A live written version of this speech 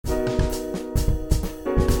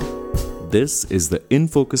This is the In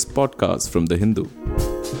Focus podcast from The Hindu.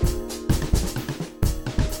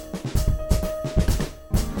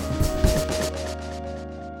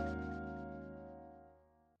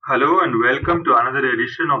 Hello and welcome to another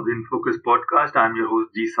edition of the In Focus podcast. I'm your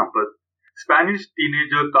host G. Sampath. Spanish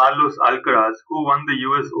teenager Carlos Alcaraz, who won the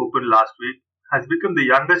US Open last week, has become the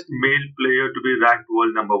youngest male player to be ranked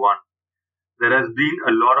world number one. There has been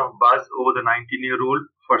a lot of buzz over the 19-year-old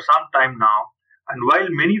for some time now, and while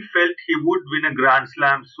many felt he would win a Grand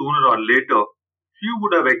Slam sooner or later, few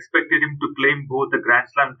would have expected him to claim both the Grand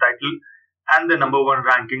Slam title and the number one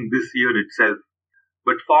ranking this year itself.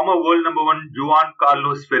 But former world number one Juan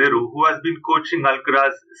Carlos Ferrero, who has been coaching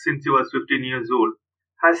Alcaraz since he was 15 years old,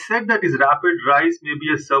 has said that his rapid rise may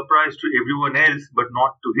be a surprise to everyone else but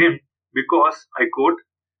not to him because, I quote,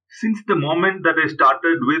 "Since the moment that I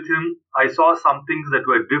started with him, I saw some things that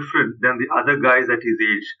were different than the other guys at his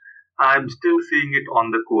age. I am still seeing it on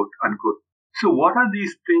the court," unquote. So what are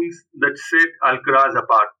these things that set Alcaraz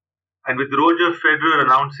apart? And with Roger Federer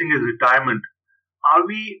announcing his retirement, are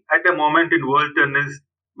we at a moment in world tennis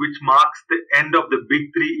which marks the end of the Big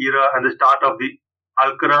Three era and the start of the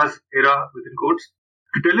Alcaraz era within quotes?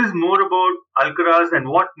 To tell us more about Alcaraz and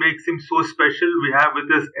what makes him so special, we have with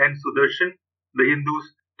us N. Sudarshan, the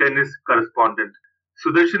Hindu's tennis correspondent.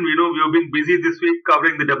 Sudarshan, we know you've been busy this week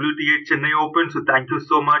covering the WTA Chennai Open, so thank you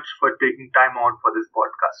so much for taking time out for this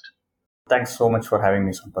podcast. Thanks so much for having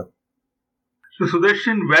me, Sampath. So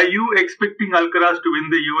Sudarshan, were you expecting Alcaraz to win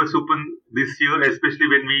the US Open this year, especially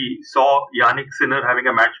when we saw Yannick Sinner having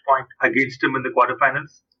a match point against him in the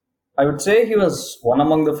quarterfinals? I would say he was one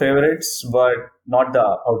among the favorites, but not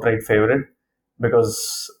the outright favorite,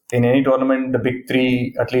 because in any tournament, the big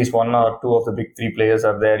three, at least one or two of the big three players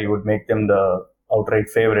are there, you would make them the outright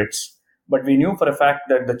favorites. But we knew for a fact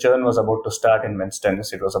that the churn was about to start in men's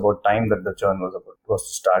tennis. It was about time that the churn was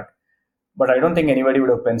to start. But I don't think anybody would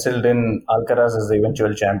have penciled in Alcaraz as the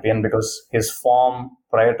eventual champion because his form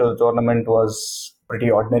prior to the tournament was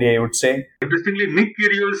pretty ordinary, I would say. Interestingly, Nick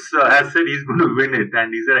Kyrgios has said he's going to win it,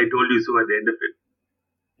 and he said, "I told you so" at the end of it.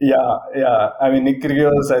 Yeah. I mean, Nick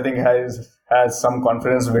Kyrgios, I think, has some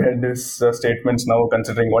confidence behind his statements now,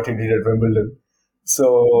 considering what he did at Wimbledon.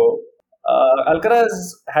 So, Alcaraz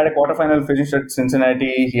had a quarterfinal finish at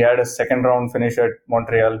Cincinnati. He had a second round finish at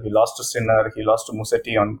Montreal. He lost to Sinner. He lost to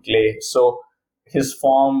Musetti on clay. So his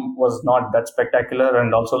form was not that spectacular.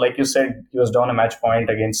 And also, like you said, he was down a match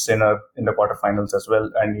point against Sinner in the quarterfinals as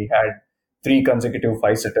well. And he had 3 consecutive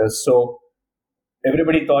 5-setters. So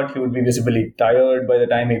everybody thought he would be visibly tired by the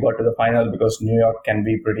time he got to the final because New York can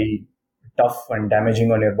be pretty tough and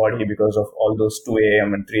damaging on your body because of all those 2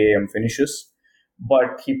 a.m. and 3 a.m. finishes.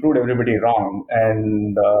 But he proved everybody wrong,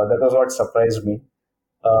 and that was what surprised me.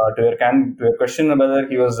 To your question whether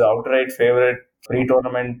he was the outright favorite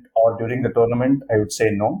pre-tournament or during the tournament, I would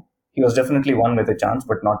say no. He was definitely one with a chance,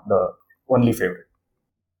 but not the only favorite.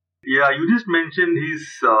 Yeah, you just mentioned his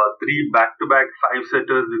 3 back-to-back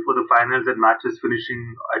 5-setters before the finals and matches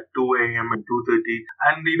finishing at 2 a.m. and 2:30.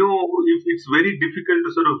 And, it's very difficult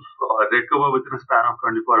to sort of recover within a span of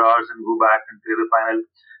 24 hours and go back and play the final.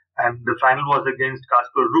 And the final was against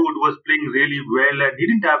Casper Ruud, who was playing really well, and he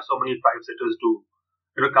didn't have so many 5-setters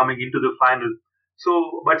coming into the final.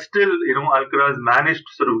 So, but still, Alcaraz managed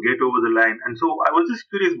to sort of get over the line. And so I was just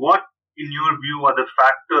curious, what, in your view, are the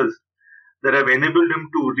factors that have enabled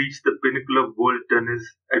him to reach the pinnacle of world tennis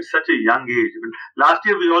at such a young age? I mean, last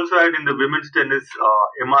year, we also had in the women's tennis,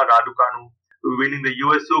 Emma Raducanu winning the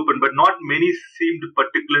US Open, but not many seemed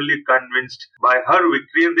particularly convinced by her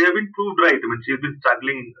victory, and they have been proved right. I mean, she's been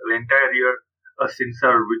struggling the entire year since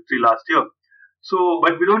her victory last year. So,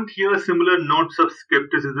 but we don't hear similar notes of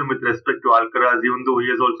skepticism with respect to Alcaraz, even though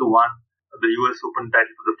he has also won the US Open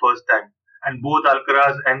title for the first time. And both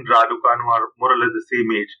Alcaraz and Raducanu are more or less the same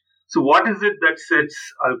age. So, what is it that sets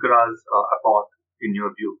Alcaraz apart, in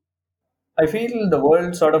your view? I feel the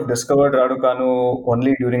world sort of discovered Raducanu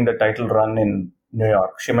only during the title run in New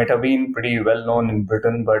York. She might have been pretty well known in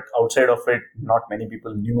Britain, but outside of it, not many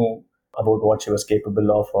people knew about what she was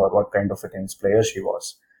capable of or what kind of a tennis player she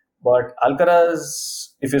was. But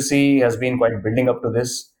Alcaraz, if you see, has been quite building up to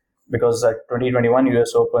this because at 2021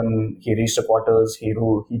 US Open, he reached the quarters, he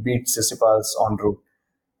beat Tsitsipas en route.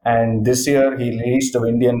 And this year, he reached the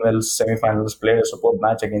Indian Wells semifinals, played a superb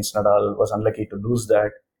match against Nadal, was unlucky to lose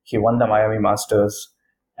that. He won the Miami Masters.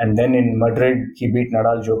 And then in Madrid, he beat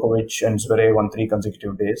Nadal, Djokovic, and Zverev on 3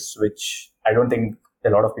 consecutive days, which I don't think a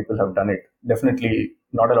lot of people have done it. Definitely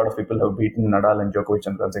not a lot of people have beaten Nadal and Djokovic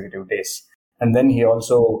on consecutive days. And then he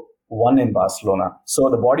also won in Barcelona. So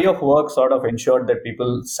the body of work sort of ensured that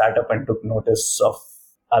people sat up and took notice of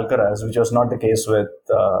Alcaraz, which was not the case with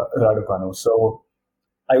Raducanu. So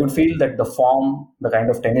I would feel that the form, the kind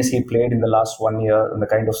of tennis he played in the last 1 year, and the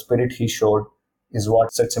kind of spirit he showed is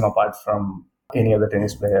what sets him apart from any other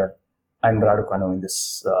tennis player and Raducanu in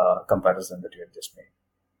this comparison that you had just made.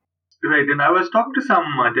 Right, and I was talking to some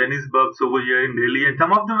tennis buffs over here in Delhi, and some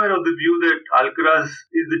of them were of the view that Alcaraz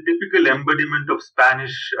is the typical embodiment of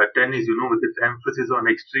Spanish tennis, with its emphasis on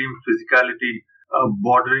extreme physicality,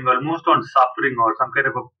 bordering almost on suffering or some kind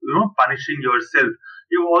of punishing yourself.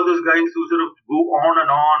 You have all those guys who sort of go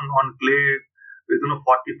on clay with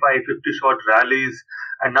 45, 50 shot rallies,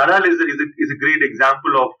 and Nadal is a great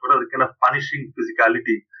example of the kind of punishing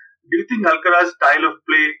physicality. Do you think Alcaraz's style of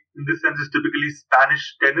play in this sense is typically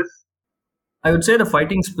Spanish tennis? I would say the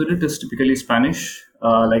fighting spirit is typically Spanish,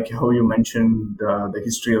 like how you mentioned the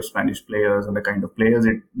history of Spanish players and the kind of players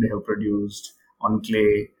they have produced on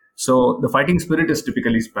clay. So the fighting spirit is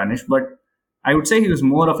typically Spanish, but I would say he was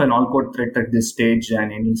more of an all-court threat at this stage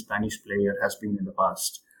than any Spanish player has been in the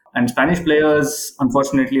past. And Spanish players,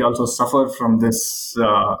 unfortunately, also suffer from this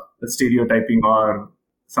stereotyping or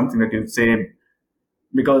something that you'd say,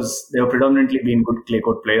 because they have predominantly been good clay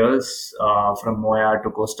court players, from Moya to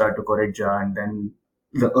Costa to Correggia and then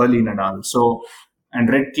the early Nadal. So, and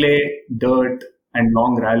red clay, dirt and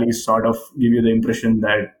long rallies sort of give you the impression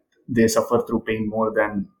that they suffer through pain more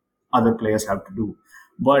than other players have to do.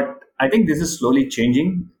 But I think this is slowly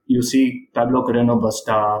changing. You see Pablo Carreno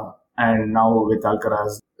Busta and now with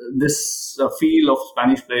Alcaraz, this feel of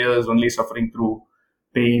Spanish players only suffering through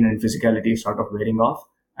pain and physicality sort of wearing off.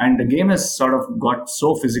 And the game has sort of got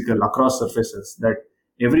so physical across surfaces that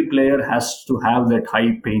every player has to have that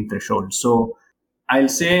high pain threshold. So I'll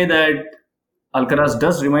say that Alcaraz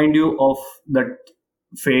does remind you of that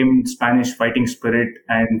famed Spanish fighting spirit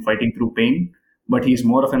and fighting through pain, but he's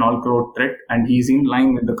more of an all-court threat, and he's in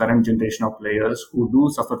line with the current generation of players who do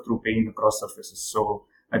suffer through pain across surfaces. So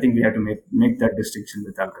I think we have to make that distinction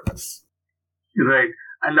with Alcaraz. Right.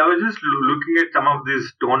 And I was just looking at some of these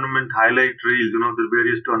tournament highlight reels, the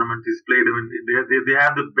various tournaments he's played. I mean, they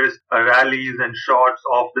have the best rallies and shots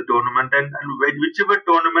of the tournament. And whichever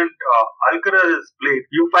tournament Alcaraz has played,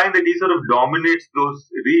 you find that he sort of dominates those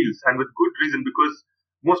reels, and with good reason, because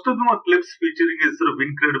most of them are clips featuring his sort of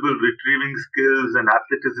incredible retrieving skills and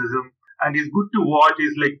athleticism. And he's good to watch.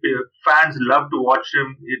 He's like, fans love to watch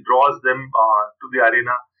him. He draws them to the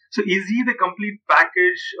arena. So is he the complete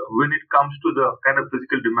package when it comes to the kind of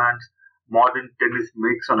physical demands modern tennis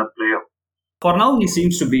makes on a player? For now, he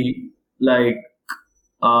seems to be like,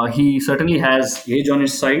 he certainly has age on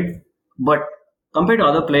his side, but compared to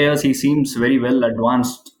other players, he seems very well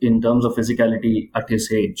advanced in terms of physicality at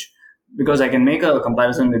his age. Because I can make a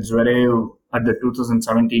comparison with Zverev at the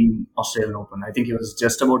 2017 Australian Open. I think he was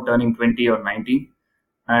just about turning 20 or 19,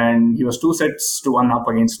 and he was 2-1 up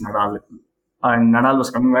against Nadal. And Nadal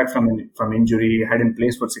was coming back from injury, hadn't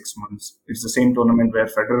played for 6 months. It's the same tournament where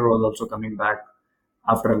Federer was also coming back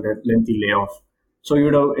after a lengthy layoff. So you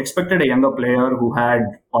would have expected a younger player who had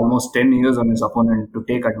almost 10 years on his opponent to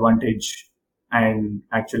take advantage and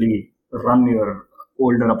actually run your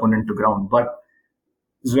older opponent to ground. But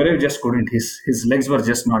Zverev just couldn't. His legs were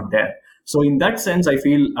just not there. So in that sense, I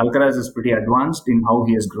feel Alcaraz is pretty advanced in how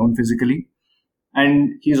he has grown physically.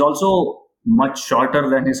 And he's also much shorter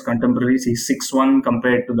than his contemporaries. He's 6'1"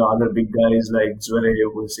 compared to the other big guys like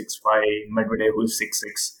Zverev, who is 6'5", Medvedev, who is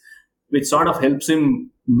 6'6", which sort of helps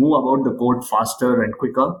him move about the court faster and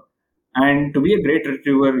quicker. And to be a great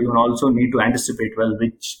retriever, you also need to anticipate well,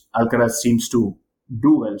 which Alcaraz seems to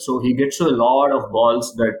do well. So he gets to a lot of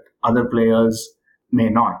balls that other players may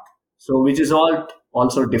not. So which is all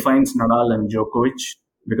also defines Nadal and Djokovic,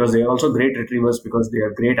 because they are also great retrievers because they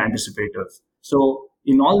are great anticipators. So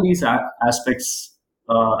in all these aspects,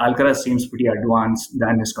 Alcaraz seems pretty advanced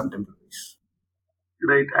than his contemporaries.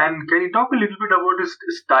 Right. And can you talk a little bit about his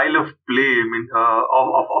style of play? I mean,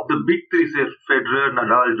 of the big three, say Federer,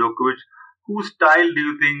 Nadal, Djokovic, whose style do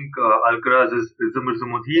you think Alcaraz is the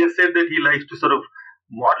most? He has said that he likes to sort of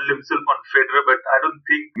model himself on Federer, but I don't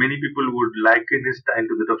think many people would liken his style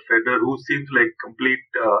to that of Federer, who seems like complete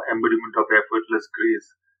embodiment of effortless grace.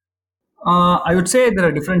 I would say there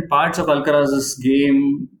are different parts of Alcaraz's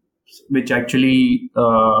game which actually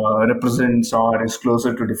represents or is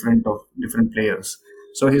closer to different players.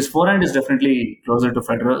 So his forehand is definitely closer to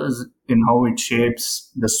Federer's in how it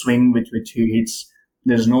shapes the swing with which he hits.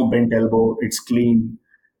 There's no bent elbow, it's clean,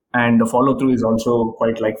 and the follow through is also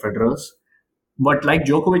quite like Federer's. But like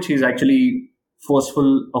Djokovic, he's actually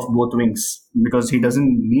forceful of both wings because he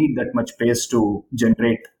doesn't need that much pace to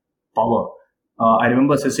generate power. I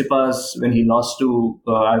remember Tsitsipas, when he lost to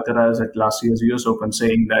Alcaraz at last year's US Open,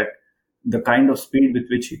 saying that the kind of speed with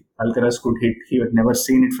which Alcaraz could hit, he had never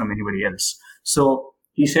seen it from anybody else. So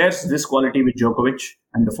he shares this quality with Djokovic,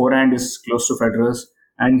 and the forehand is close to Federer's,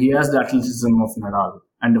 and he has the athleticism of Nadal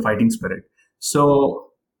and the fighting spirit.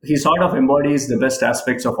 So he sort of embodies the best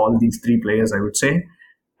aspects of all these three players, I would say.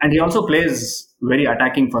 And he also plays very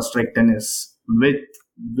attacking first strike tennis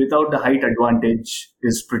without the height advantage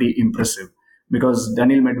is pretty impressive, because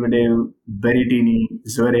Daniil Medvedev, Berrettini,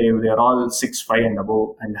 Zverev, they are all 6'5" and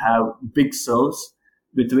above and have big serves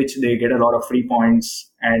with which they get a lot of free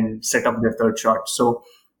points and set up their third shot. So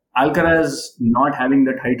Alcaraz not having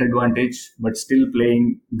that height advantage, but still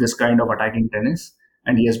playing this kind of attacking tennis.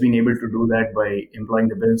 And he has been able to do that by employing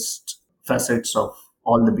the best facets of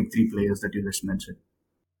all the big three players that you just mentioned.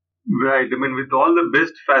 Right. I mean, with all the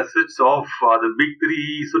best facets of the big three,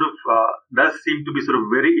 he sort of does seem to be sort of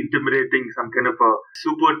very intimidating, some kind of a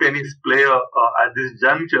super tennis player at this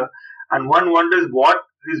juncture. And one wonders what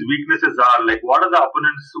his weaknesses are. Like, what are the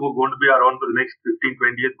opponents who are going to be around for the next 15,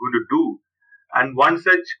 20 years going to do? And one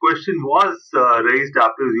such question was raised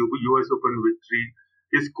after his US Open victory.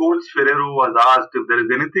 His coach Ferrero was asked if there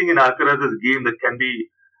is anything in Alcaraz's game that can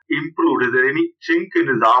be improved. Is there any chink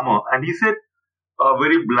in his armor? And he said,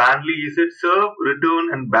 very blandly, he said, serve,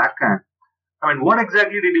 return, and backhand. I mean, what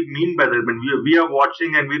exactly did he mean by that? I mean, we are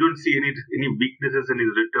watching and we don't see any weaknesses in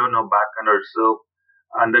his return or backhand or serve.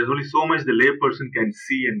 And there's only so much the layperson can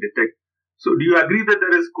see and detect. So do you agree that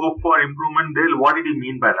there is scope for improvement there? What did he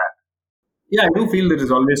mean by that? Yeah, I do feel there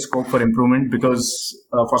is always scope for improvement, because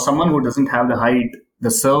for someone who doesn't have the height,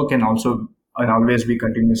 the serve can also and always be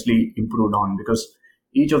continuously improved on, because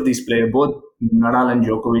each of these players, both Nadal and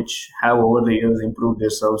Djokovic, have over the years improved their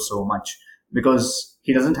serve so much, because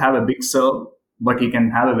he doesn't have a big serve, but he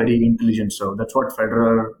can have a very intelligent serve. That's what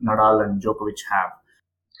Federer, Nadal, and Djokovic have.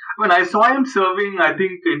 When I saw him serving, I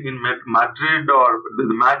think in Madrid, or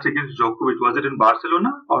the match against Djokovic, was it in Barcelona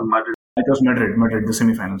or Madrid? It was Madrid, the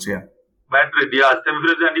semifinals, yeah. Madrid, yeah,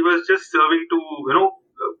 semifinals, and he was just serving to,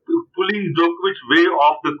 pulling Djokovic way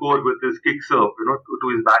off the court with his kick serve, to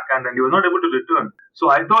his backhand, and he was not able to return. So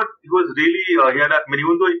I thought he was really,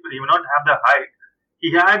 even though he may not have the height,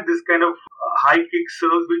 he had this kind of high kick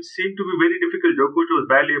serves which seemed to be very difficult. Djokovic was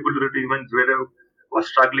barely able to return when Zverev was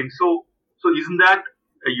struggling. So isn't that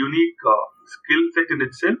a unique skill set in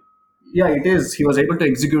itself? Yeah, it is. He was able to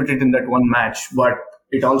execute it in that one match, but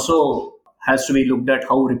it also has to be looked at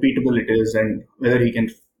how repeatable it is and whether he can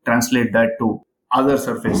translate that to other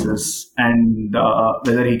surfaces, and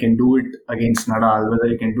whether he can do it against Nadal,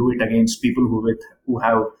 whether he can do it against people who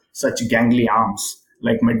have such gangly arms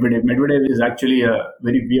like Medvedev. Medvedev is actually a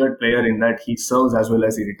very weird player in that he serves as well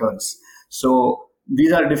as he returns. So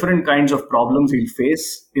these are different kinds of problems he'll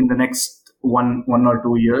face in the next one or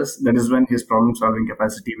 2 years. That is when his problem-solving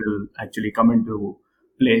capacity will actually come into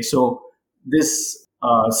play. So this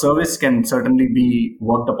service can certainly be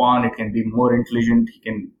worked upon. It can be more intelligent. He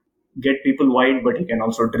can get people wide, but he can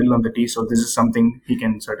also drill on the tee. So this is something he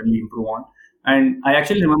can certainly improve on. And I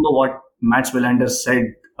actually remember what Mats Wilander said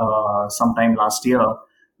sometime last year,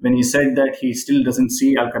 when he said that he still doesn't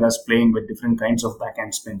see Alcaraz playing with different kinds of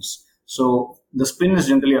backhand spins. So the spin is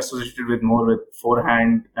generally associated with more with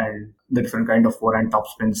forehand and the different kind of forehand top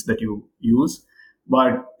spins that you use.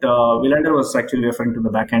 But Wilander was actually referring to the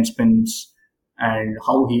backhand spins and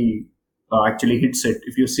how he actually hits it.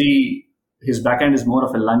 If you see, his backhand is more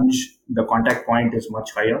of a lunge. The contact point is much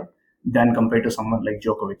higher than compared to someone like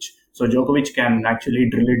Djokovic. So Djokovic can actually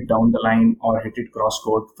drill it down the line or hit it cross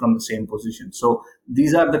court from the same position. So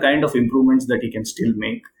these are the kind of improvements that he can still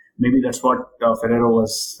make. Maybe that's what Ferrero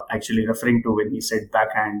was actually referring to when he said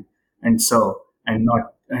backhand and serve, and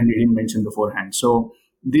he didn't mention the forehand. So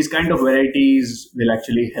these kind of varieties will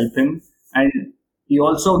actually help him, and you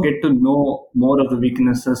also get to know more of the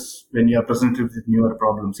weaknesses when you are presented with newer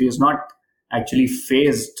problems. He is not actually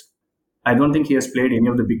faced. I don't think he has played any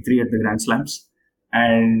of the big three at the Grand Slams,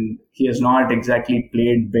 and he has not exactly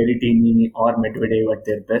played Berrettini or Medvedev at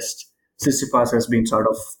their best. Tsitsipas has been sort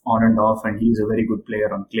of on and off, and he's a very good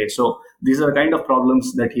player on clay. So these are the kind of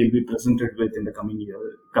problems that he'll be presented with in the coming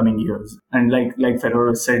years. And like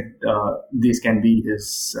Ferrero said, these can be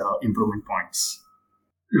his improvement points.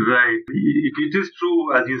 Right. It is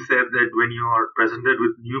true, as you said, that when you are presented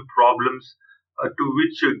with new problems to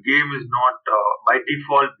which your game is not by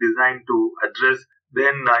default designed to address,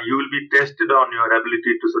 then you will be tested on your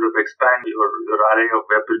ability to sort of expand your array of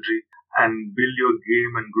weaponry and build your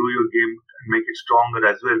game and grow your game and make it stronger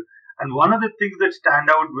as well. And one of the things that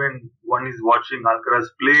stand out when one is watching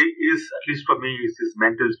Alcaraz play is, at least for me, is his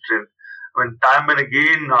mental strength. When time and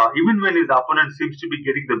again, even when his opponent seems to be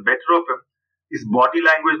getting the better of him, His body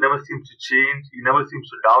language never seems to change. He never seems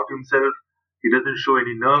to doubt himself. He doesn't show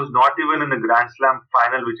any nerves, not even in a Grand Slam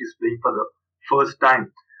final, which he's playing for the first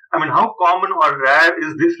time. I mean, how common or rare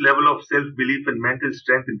is this level of self-belief and mental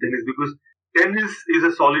strength in tennis? Because tennis is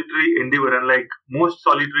a solitary endeavor, and like most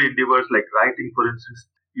solitary endeavors, like writing, for instance,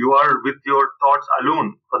 you are with your thoughts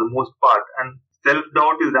alone for the most part, and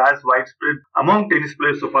self-doubt is as widespread among tennis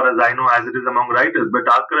players, so far as I know, as it is among writers.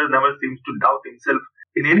 But Alcaraz never seems to doubt himself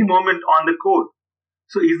in any moment on the court.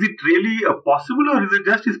 So is it really a possible, or is it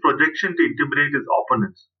just his projection to intimidate his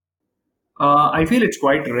opponents? I feel it's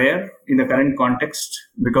quite rare in the current context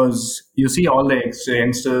because you see all the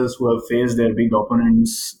youngsters who have faced their big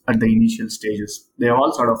opponents at the initial stages. They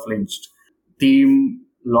all sort of flinched. Team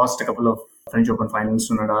lost a couple of French Open finals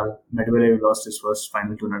to Nadal. Medvedev lost his first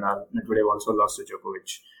final to Nadal. Medvedev also lost to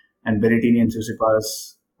Djokovic. And Berrettini and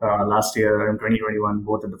Tsitsipas last year in 2021,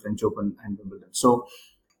 both at the French Open and Wimbledon. So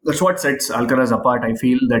that's what sets Alcaraz apart. I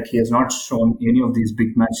feel that he has not shown any of these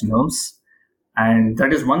big match nerves. And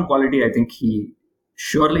that is one quality I think he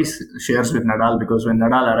surely shares with Nadal, because when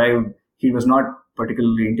Nadal arrived, he was not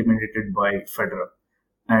particularly intimidated by Federer.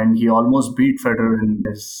 And he almost beat Federer in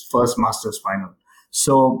his first Masters final.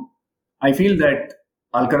 So I feel that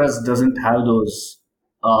Alcaraz doesn't have those.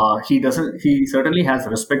 He certainly has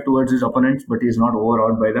respect towards his opponents, but he is not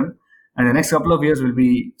overawed by them. And the next couple of years will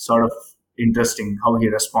be sort of interesting how he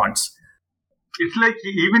responds. It's like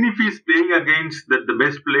even if he's playing against the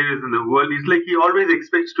best players in the world, it's like he always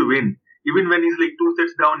expects to win. Even when he's like 2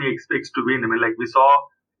 sets down, he expects to win. I mean, like we saw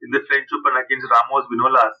in the French Open against Ramos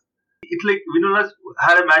Vinolas. It's like Vinolas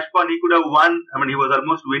had a match point, he could have won. I mean, he was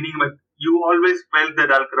almost winning, but you always felt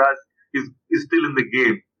that Alcaraz is still in the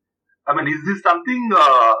game. I mean, is this something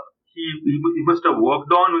he must have worked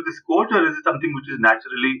on with his coach, or is it something which is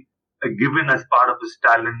naturally given as part of his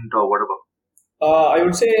talent or whatever? I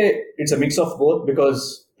would say it's a mix of both,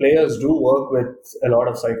 because players do work with a lot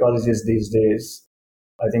of psychologists these days.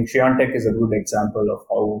 I think Swiatek is a good example of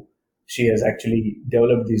how she has actually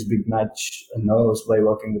developed these big match nerves by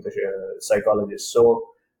working with a psychologist. So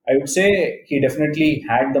I would say he definitely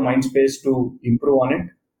had the mind space to improve on it,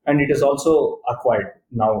 and it is also acquired.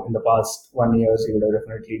 Now, in the past 1 year, he would have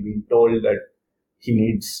definitely been told that he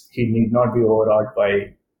need not be overawed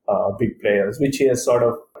by big players, which he has sort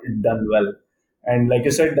of done well. And like you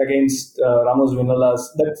said, against Ramos Vinolas,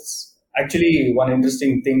 that's actually one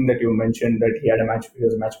interesting thing that you mentioned, that he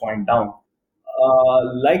was a match point down.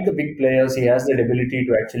 Like the big players, he has that ability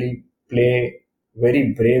to actually play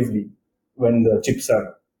very bravely when the chips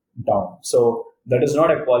are down. So that is not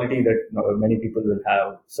a quality that many people will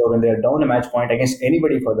have. So when they are down a match point against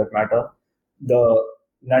anybody for that matter, the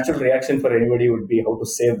natural reaction for anybody would be how to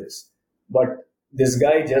save this. But this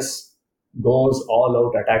guy just goes all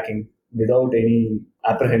out attacking without any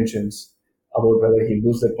apprehensions about whether he'll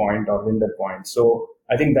lose that point or win that point. So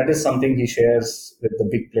I think that is something he shares with the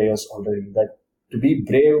big players already, that to be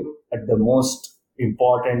brave at the most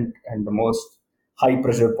important and the most high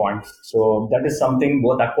pressure points. So that is something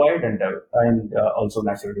both acquired and also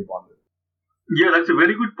naturally born with. Yeah, that's a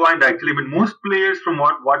very good point actually. I mean, most players from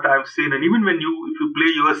what I've seen, and even if you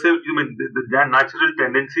play yourself, the natural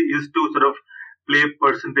tendency is to sort of play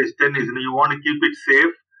percentage tennis. You want to keep it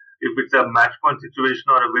safe. If it's a match point situation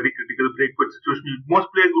or a very critical break point situation,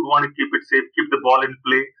 most players would want to keep it safe, keep the ball in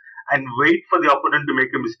play, and wait for the opponent to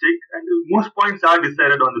make a mistake. And most points are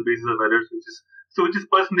decided on the basis of errors, which is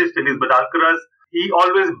percentage tennis. But Alcaraz, he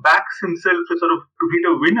always backs himself to sort of to hit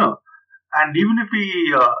a winner. And even if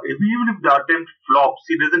the attempt flops,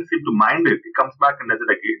 he doesn't seem to mind it. He comes back and does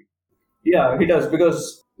it again. Yeah, he does,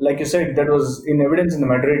 because like you said, that was in evidence in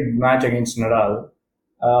the Madrid match against Nadal.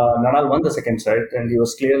 Nadal won the second set, and he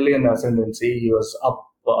was clearly in the ascendancy. He was up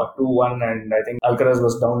 2-1, and I think Alcaraz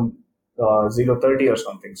was down 0-30 or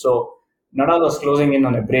something. So Nadal was closing in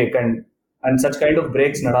on a break, and such kind of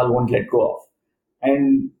breaks Nadal won't let go of.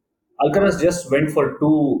 And Alcaraz just went for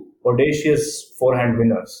two audacious forehand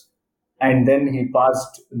winners, and then he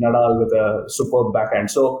passed Nadal with a superb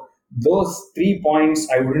backhand. So those 3 points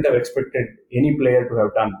I wouldn't have expected any player to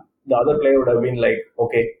have done. The other player would have been like,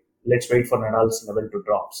 okay, let's wait for Nadal's level to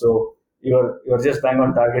drop. So you're just bang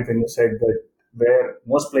on target when you said that where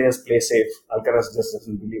most players play safe, Alcaraz just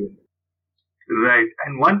doesn't believe in it. Right.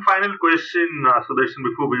 And one final question, Sudarshan,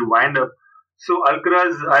 before we wind up. So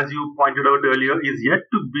Alcaraz, as you pointed out earlier, is yet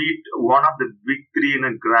to beat one of the big three in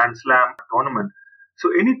a Grand Slam tournament.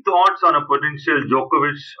 So any thoughts on a potential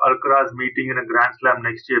Djokovic-Alcaraz meeting in a Grand Slam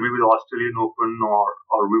next year, maybe the Australian Open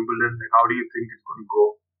or Wimbledon? How do you think it's going to go?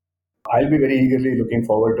 I'll be very eagerly looking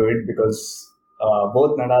forward to it, because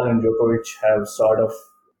both Nadal and Djokovic have sort of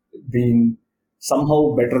been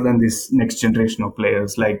somehow better than this next generation of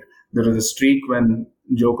players. Like there was a streak when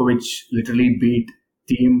Djokovic literally beat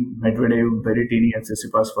Thiem, Medvedev, Berrettini, and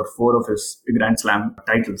Tsitsipas for 4 of his Grand Slam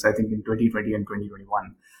titles, I think in 2020 and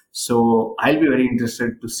 2021. So I'll be very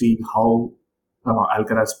interested to see how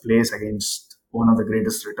Alcaraz plays against one of the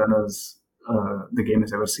greatest returners the game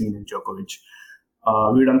has ever seen in Djokovic.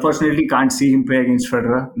 We unfortunately can't see him play against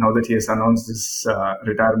Federer now that he has announced his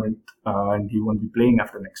retirement and he won't be playing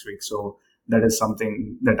after next week. So that is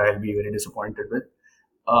something that I'll be very disappointed with.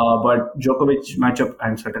 But Djokovic matchup,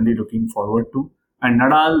 I'm certainly looking forward to. And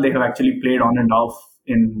Nadal, they have actually played on and off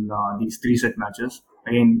in these 3-set matches.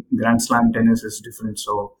 Again, Grand Slam tennis is different.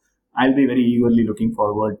 So I'll be very eagerly looking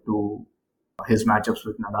forward to his matchups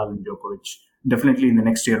with Nadal and Djokovic. Definitely in the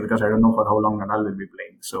next year, because I don't know for how long Nadal will be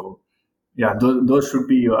playing. So yeah, those should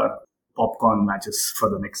be your popcorn matches for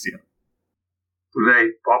the next year.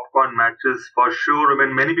 Right, popcorn matches for sure. I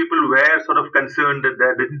mean, many people were sort of concerned that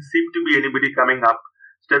there didn't seem to be anybody stepping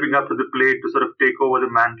up to the plate to sort of take over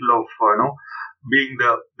the mantle of, being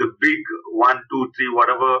the big 1, 2, 3,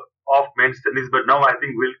 whatever of men's tennis. But now I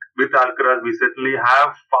think with Alcaraz, we certainly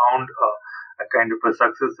have found a kind of a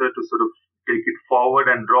successor to sort of take it forward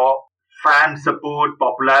and draw fan support,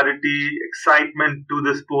 popularity, excitement to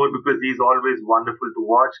the sport, because he's always wonderful to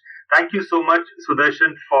watch. Thank you so much,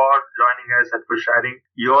 Sudarshan, for joining us and for sharing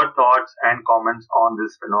your thoughts and comments on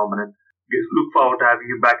this phenomenon. We look forward to having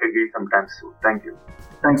you back again sometime soon. Thank you.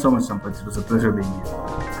 Thanks so much, Sampath. It was a pleasure being here.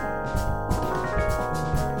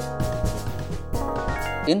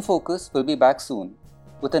 In Focus will be back soon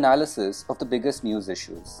with analysis of the biggest news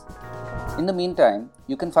issues. In the meantime,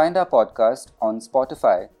 you can find our podcast on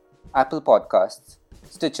Spotify, Apple Podcasts,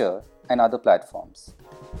 Stitcher, and other platforms.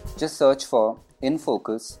 Just search for In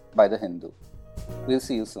Focus by The Hindu. We'll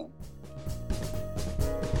see you soon.